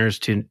listeners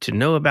to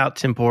know about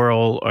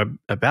Temporal or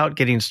about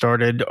getting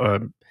started?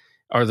 Or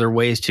are there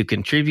ways to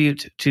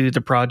contribute to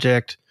the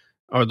project?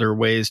 Are there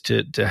ways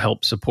to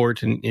help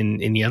support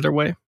in any other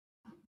way?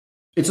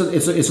 It's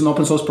an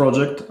open source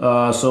project,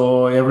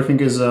 so everything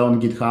is on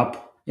GitHub.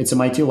 It's a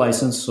MIT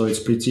license, so it's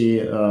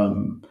pretty.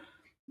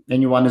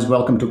 Anyone is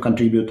welcome to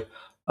contribute.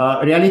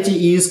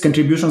 Reality is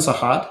contributions are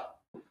hard,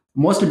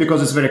 mostly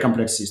because it's a very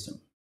complex system.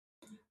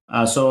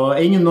 So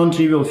any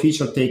non-trivial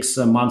feature takes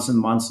months and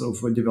months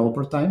of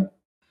developer time.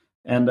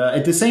 And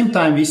at the same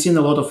time, we've seen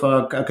a lot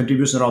of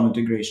contribution around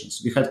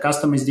integrations. We had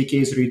custom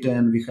SDKs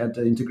written, we had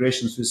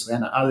integrations with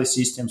other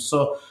systems.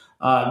 So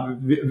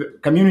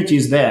community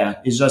is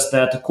there. It's just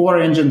that the core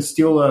engine is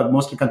still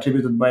mostly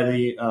contributed by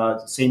the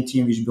same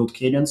team which built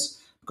Cadence,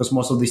 because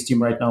most of this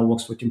team right now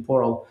works for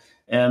Temporal,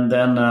 and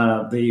then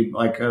and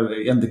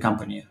the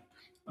company.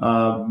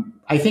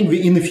 I think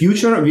in the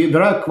future,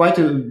 there are quite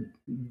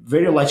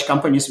very large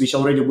companies which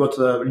already got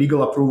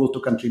legal approval to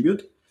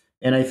contribute.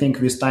 And I think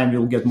with time,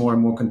 we'll get more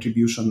and more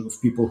contribution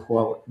of people who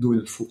are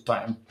doing it full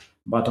time,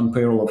 but on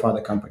payroll of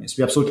other companies.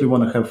 We absolutely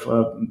want to have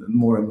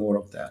more and more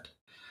of that.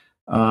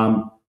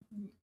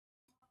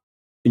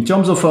 In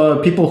terms of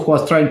people who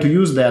are trying to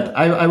use that,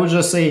 I would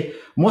just say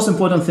most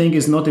important thing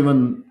is not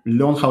even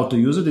learn how to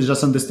use it, is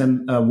just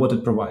understand what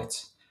it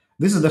provides.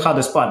 This is the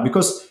hardest part,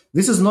 because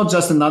this is not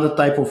just another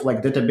type of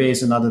like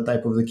database, another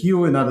type of the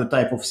queue, another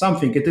type of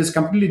something. It is a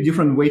completely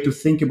different way to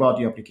think about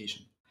your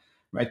application,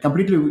 right?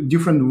 Completely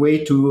different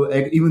way to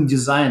even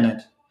design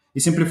it.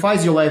 It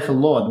simplifies your life a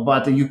lot,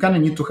 but you kind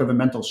of need to have a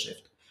mental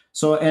shift.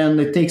 So, and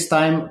it takes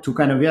time to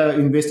kind of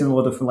invest in a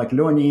lot of like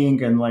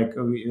learning and like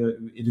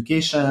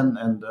education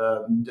and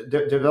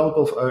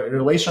developer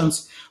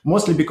relations,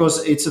 mostly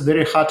because it's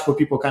very hard for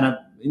people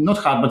not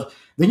hard, but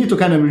they need to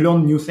kind of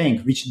learn new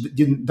things, which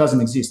doesn't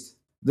exist.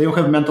 They don't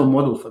have a mental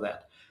model for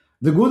that.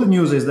 The good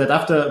news is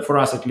that for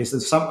us at least,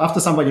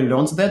 after somebody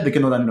learns that, they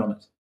cannot unlearn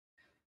it.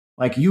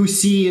 Like you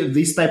see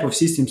these type of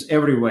systems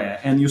everywhere,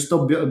 and you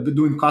stop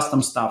doing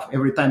custom stuff.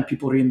 Every time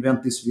people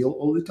reinvent this wheel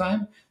all the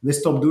time, they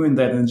stop doing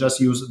that and just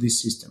use this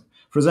system.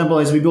 For example,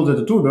 as we built it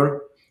at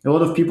Uber, a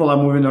lot of people are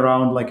moving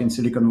around like in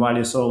Silicon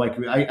Valley. So like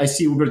I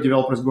see Uber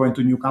developers going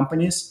to new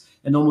companies,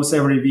 and almost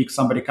every week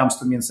somebody comes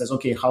to me and says,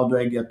 okay, how do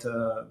I get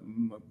to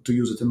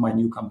use it in my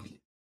new company?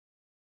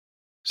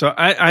 So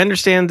I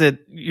understand that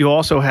you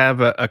also have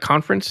a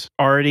conference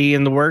already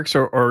in the works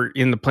or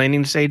in the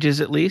planning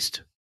stages at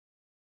least?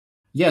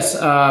 Yes,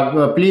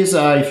 please,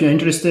 if you're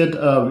interested,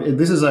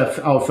 this is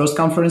our first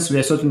conference. We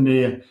are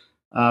certainly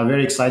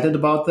very excited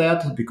about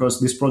that, because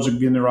this project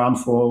been around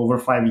for over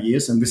 5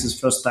 years, and this is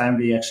first time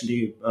we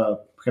actually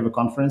have a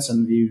conference,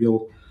 and we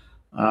will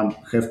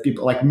have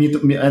people like meet.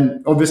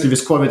 And obviously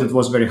with COVID, it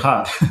was very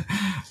hard,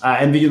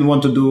 and we didn't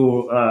want to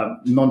do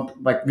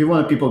we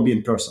wanted people to be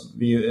in person.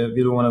 We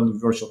don't want to do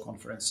virtual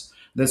conference.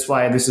 That's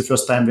why this is the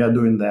first time we are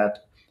doing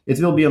that. It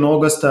will be on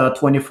August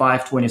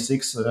 25,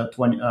 26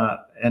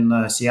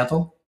 in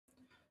Seattle.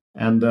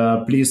 And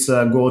please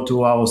go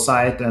to our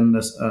site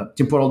and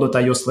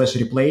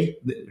temporal.io/replay.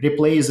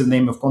 Replay is the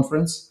name of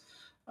conference.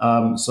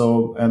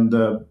 And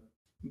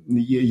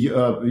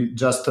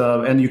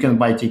you can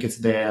buy tickets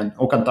there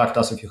or contact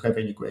us if you have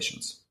any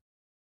questions.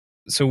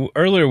 So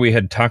earlier we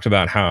had talked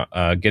about how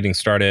getting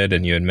started,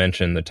 and you had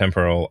mentioned the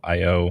Temporal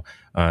IO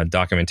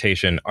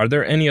documentation. Are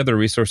there any other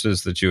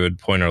resources that you would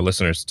point our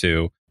listeners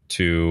to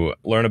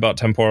learn about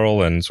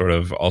Temporal and sort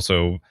of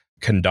also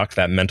conduct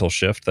that mental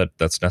shift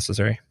that's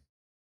necessary?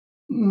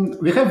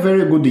 We have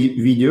very good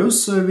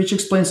videos which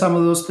explain some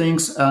of those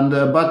things,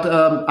 but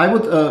I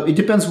would. It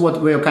depends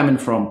where you're coming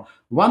from.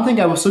 One thing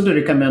I would certainly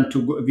recommend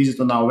to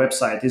visit on our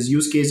website is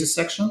use cases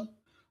section,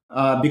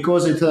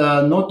 because it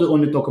not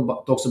only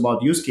talks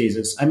about use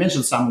cases. I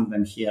mentioned some of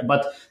them here,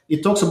 but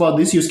it talks about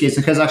this use case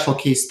and has actual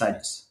case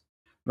studies.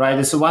 Right?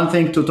 It's one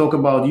thing to talk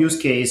about use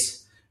case.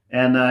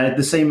 And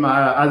the same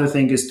other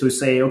thing is to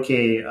say,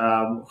 okay,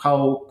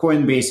 how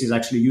Coinbase is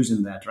actually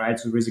using that, right?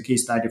 So there is a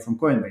case study from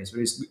Coinbase,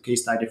 there is a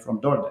case study from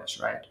DoorDash,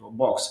 right, or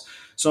Box.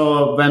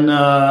 So when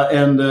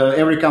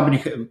every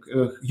company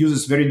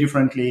uses very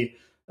differently,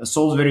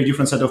 solves very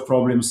different set of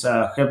problems,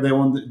 have their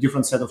own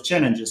different set of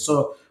challenges.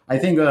 So I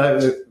think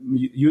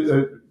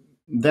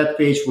that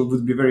page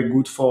would be very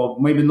good for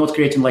maybe not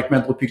creating like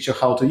mental picture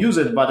how to use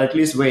it, but at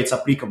least where it's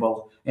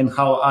applicable and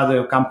how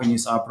other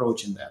companies are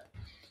approaching that.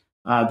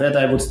 That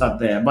I would start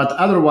there. But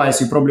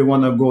otherwise, you probably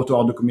want to go to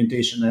our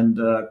documentation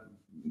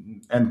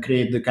and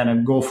create the kind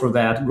of go through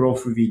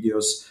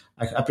videos.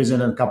 I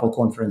presented a couple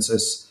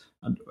conferences.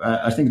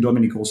 I think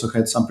Dominik also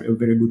had some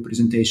very good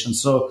presentations.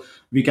 So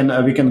we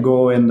can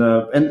go and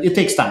it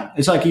takes time.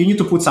 It's like you need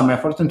to put some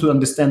effort into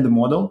understand the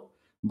model,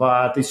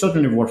 but it's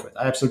certainly worth it.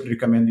 I absolutely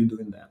recommend you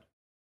doing that.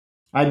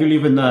 I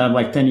believe in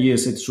 10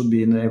 years, it should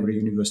be in every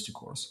university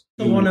course.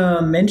 I want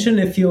to mention,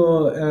 if you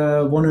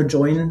want to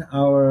join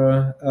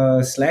our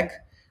Slack,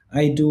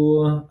 I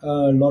do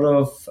a lot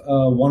of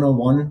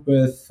one-on-one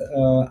with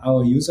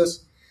our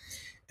users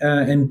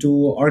and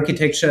do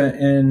architecture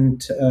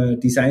and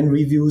design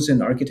reviews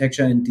and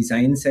architecture and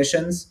design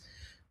sessions,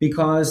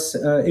 because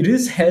it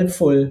is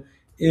helpful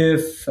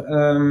if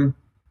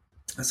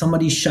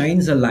somebody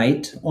shines a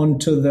light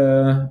onto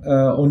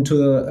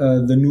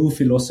the new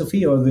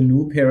philosophy or the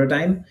new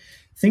paradigm.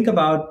 Think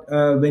about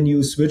when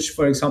you switch,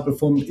 for example,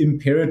 from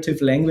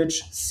imperative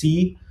language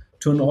C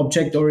to an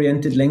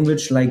object-oriented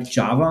language like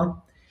Java,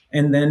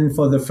 and then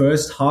for the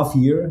first half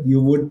year,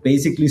 you would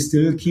basically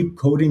still keep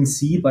coding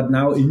C, but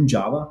now in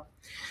Java.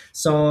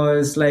 So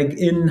it's like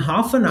in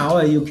half an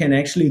hour, you can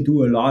actually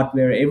do a lot,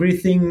 where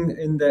everything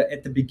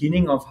at the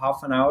beginning of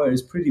half an hour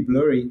is pretty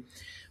blurry.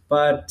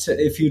 But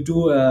if you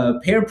do a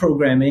pair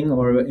programming,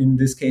 or in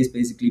this case,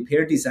 basically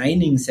pair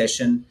designing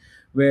session,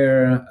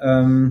 where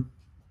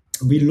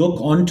we look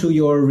onto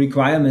your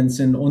requirements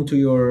and onto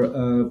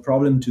your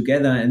problem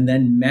together and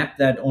then map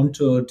that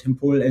onto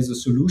Temporal as a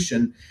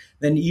solution,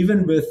 then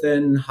even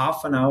within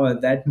half an hour,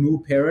 that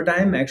new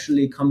paradigm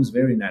actually comes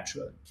very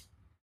natural.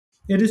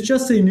 It is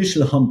just the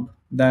initial hump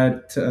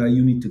that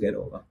you need to get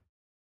over.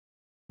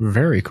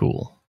 Very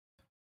cool.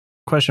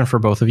 Question for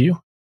both of you.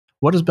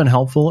 What has been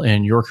helpful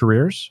in your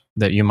careers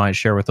that you might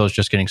share with those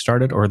just getting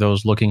started or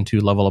those looking to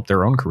level up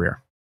their own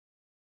career?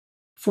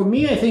 For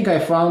me, I think I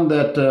found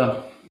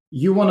that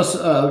you want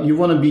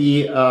to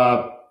be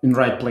in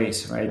right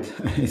place, right?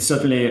 It's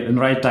certainly in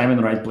right time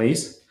and right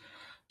place.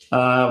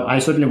 I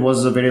certainly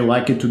was very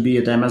lucky to be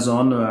at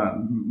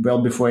Amazon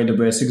well before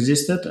AWS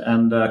existed,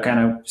 and kind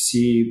of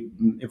see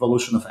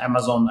evolution of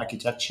Amazon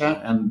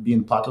architecture and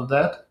being part of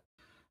that.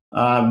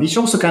 Which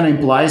also kind of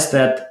implies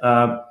that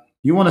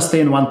you want to stay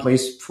in one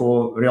place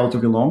for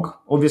relatively long.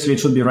 Obviously, it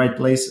should be right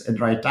place at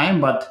right time,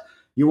 but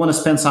you want to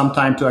spend some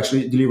time to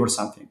actually deliver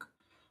something.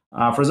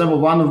 For example,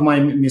 one of my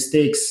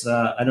mistakes,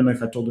 I don't know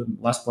if I told it in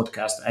the last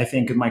podcast, I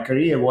think in my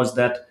career was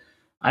that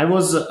I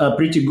was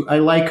I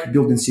like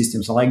building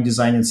systems. I like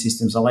designing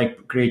systems. I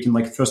like creating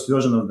like first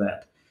version of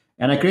that.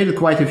 And I created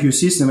quite a few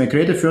systems. I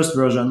created first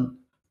version,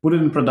 put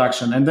it in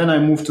production, and then I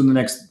moved to the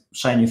next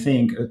shiny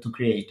thing to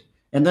create.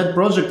 And that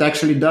project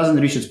actually doesn't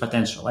reach its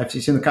potential. I've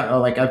seeded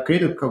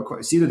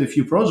a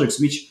few projects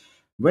which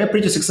were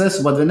pretty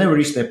successful, but they never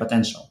reached their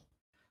potential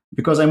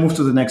because I moved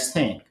to the next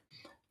thing.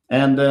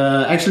 And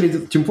actually,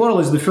 the Temporal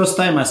is the first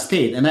time I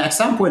stayed. And at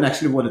some point, I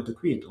actually wanted to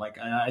quit. Like,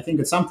 I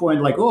think at some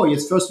point, like, oh,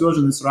 it's first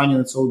version, it's running,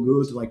 it's all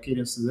good. Like,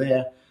 cadence is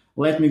there.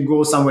 Let me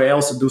go somewhere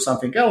else and do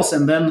something else.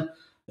 And then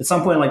at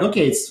some point, like,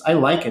 okay, I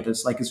like it.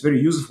 It's like, it's very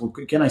useful.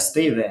 Can I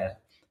stay there?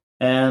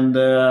 And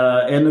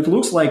it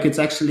looks like it's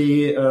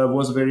actually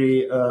was a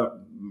very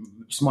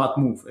smart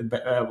move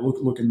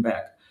looking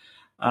back.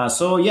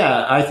 So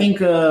yeah, I think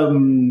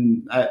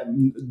don't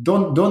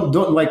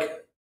like.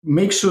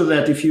 Make sure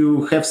that if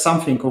you have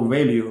something of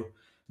value,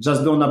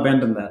 just don't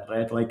abandon that,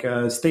 right? Like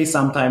stay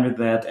some time with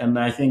that. And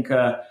I think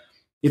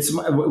it's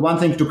one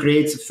thing to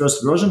create the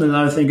first version.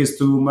 Another thing is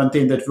to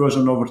maintain that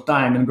version over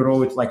time and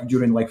grow it like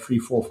during like 3,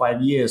 4,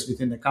 5 years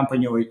within the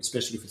company, or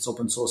especially if it's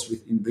open source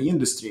within the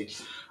industry.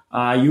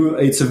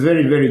 It's a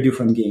very, very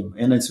different game,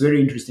 and it's a very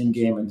interesting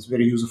game, and it's a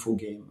very useful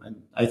game.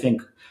 And I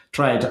think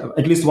try it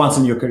at least once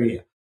in your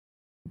career.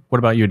 What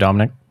about you,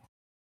 Dominik?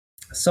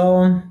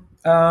 So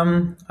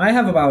I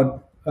have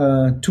about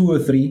 2 or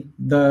 3.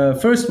 The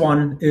first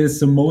one is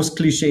the most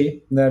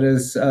cliche, that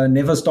is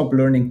never stop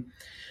learning.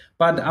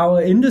 But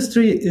our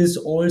industry is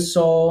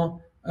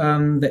also,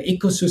 the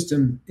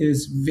ecosystem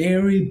is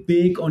very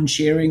big on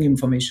sharing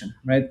information,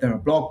 right? There are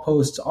blog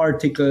posts,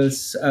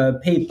 articles,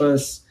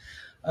 papers,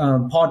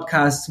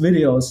 podcasts,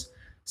 videos.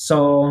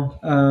 So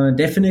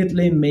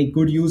definitely make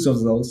good use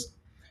of those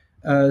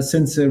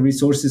since the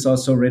resources are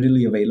so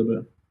readily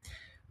available.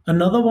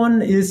 Another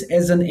one is,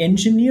 as an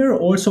engineer,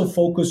 also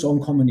focus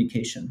on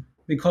communication,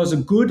 because a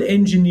good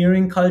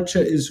engineering culture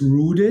is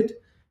rooted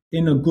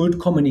in a good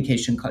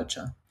communication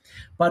culture.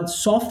 But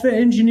software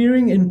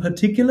engineering in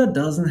particular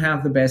doesn't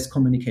have the best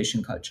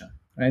communication culture,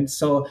 right?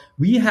 So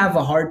we have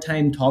a hard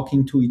time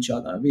talking to each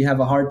other. We have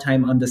a hard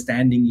time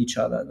understanding each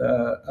other.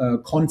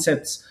 The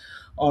concepts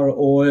are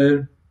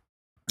all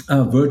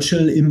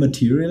virtual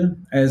immaterial.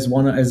 As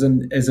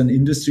an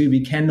industry,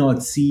 we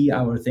cannot see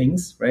our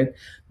things, right?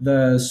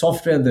 The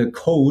software, the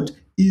code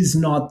is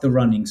not the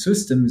running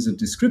system, is a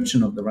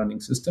description of the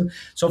running system.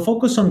 So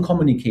focus on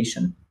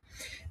communication.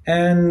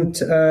 And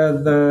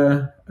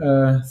the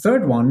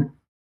third one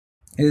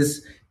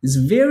is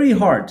very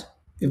hard.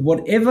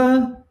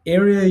 Whatever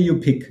area you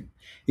pick,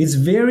 it's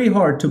very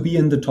hard to be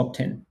in the top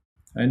 10,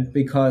 right?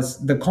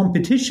 Because the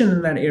competition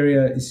in that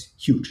area is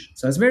huge.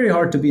 So it's very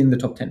hard to be in the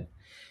top 10.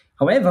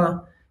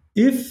 However,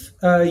 if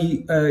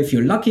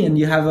you're lucky and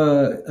you have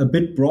a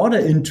bit broader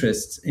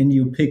interests and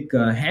you pick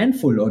a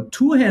handful or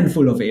 2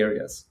 handful of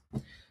areas,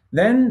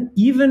 then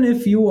even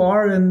if you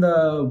are in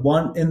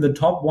the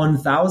top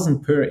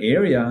 1,000 per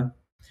area,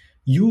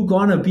 you're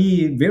gonna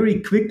be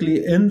very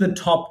quickly in the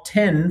top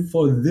 10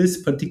 for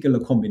this particular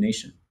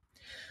combination.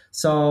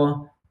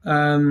 So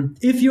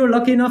if you're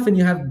lucky enough and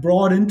you have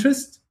broad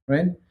interest,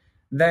 right,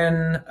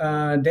 then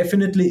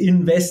definitely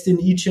invest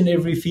in each and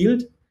every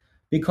field.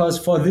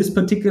 Because for this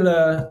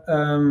particular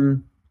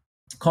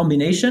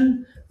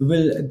combination,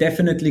 will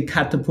definitely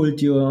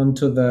catapult you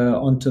onto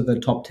the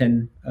top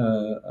 10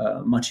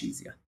 much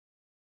easier.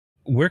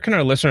 Where can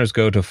our listeners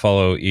go to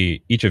follow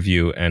each of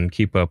you and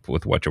keep up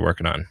with what you're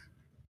working on?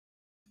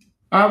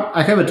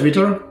 I have a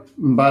Twitter,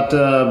 but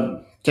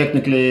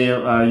technically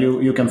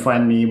you can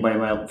find me by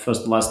my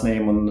first last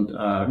name on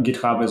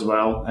GitHub as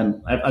well.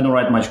 And I don't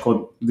write much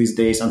code these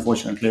days,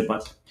 unfortunately,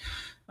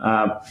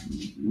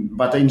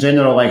 but in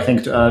general, I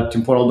think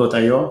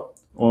temporal.io,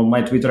 or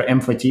my Twitter,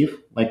 Fateev,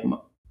 like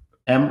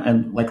M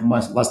and like my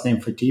last name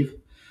Fateev.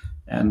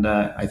 And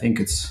I think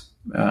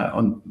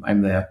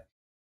I'm there.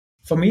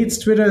 For me, it's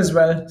Twitter as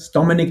well. It's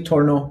Dominik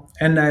Tornow.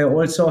 And I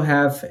also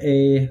have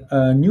a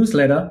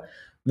newsletter,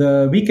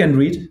 the Weekend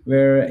Read,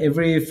 where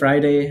every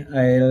Friday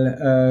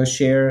I'll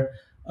share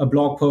a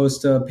blog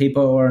post, a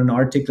paper, or an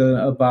article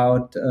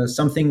about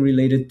something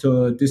related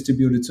to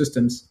distributed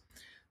systems.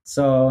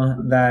 So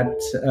that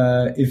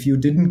if you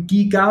didn't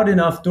geek out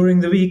enough during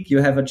the week,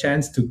 you have a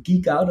chance to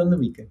geek out on the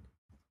weekend.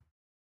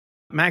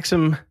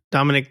 Maxim,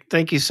 Dominik,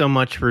 thank you so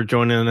much for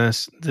joining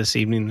us this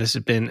evening. This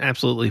has been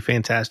absolutely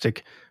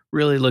fantastic.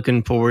 Really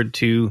looking forward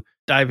to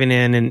diving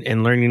in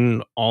and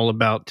learning all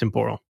about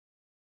Temporal.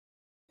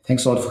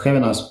 Thanks a lot for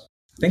having us.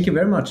 Thank you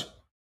very much.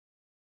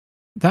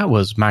 That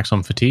was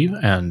Maxim Fateev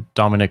and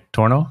Dominik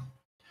Tornow.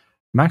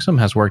 Maxim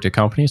has worked at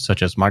companies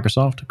such as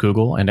Microsoft,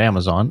 Google, and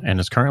Amazon, and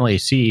is currently a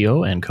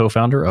CEO and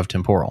co-founder of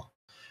Temporal.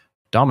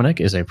 Dominik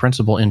is a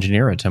principal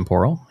engineer at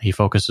Temporal. He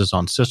focuses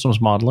on systems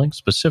modeling,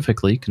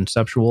 specifically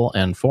conceptual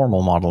and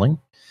formal modeling,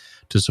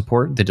 to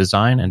support the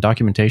design and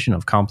documentation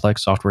of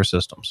complex software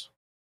systems.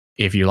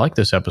 If you like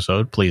this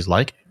episode, please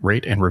like,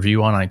 rate, and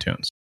review on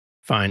iTunes.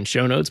 Find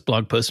show notes,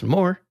 blog posts, and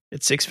more at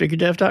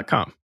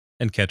sixfiguredev.com.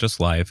 And catch us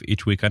live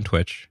each week on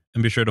Twitch.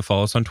 And be sure to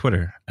follow us on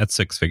Twitter at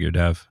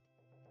sixfiguredev.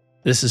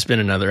 This has been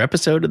another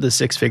episode of the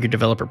Six Figure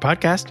Developer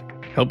Podcast,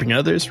 helping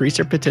others reach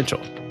their potential.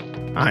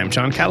 I'm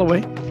John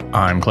Calloway.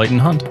 I'm Clayton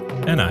Hunt.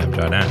 And I'm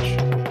John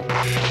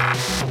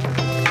Ash.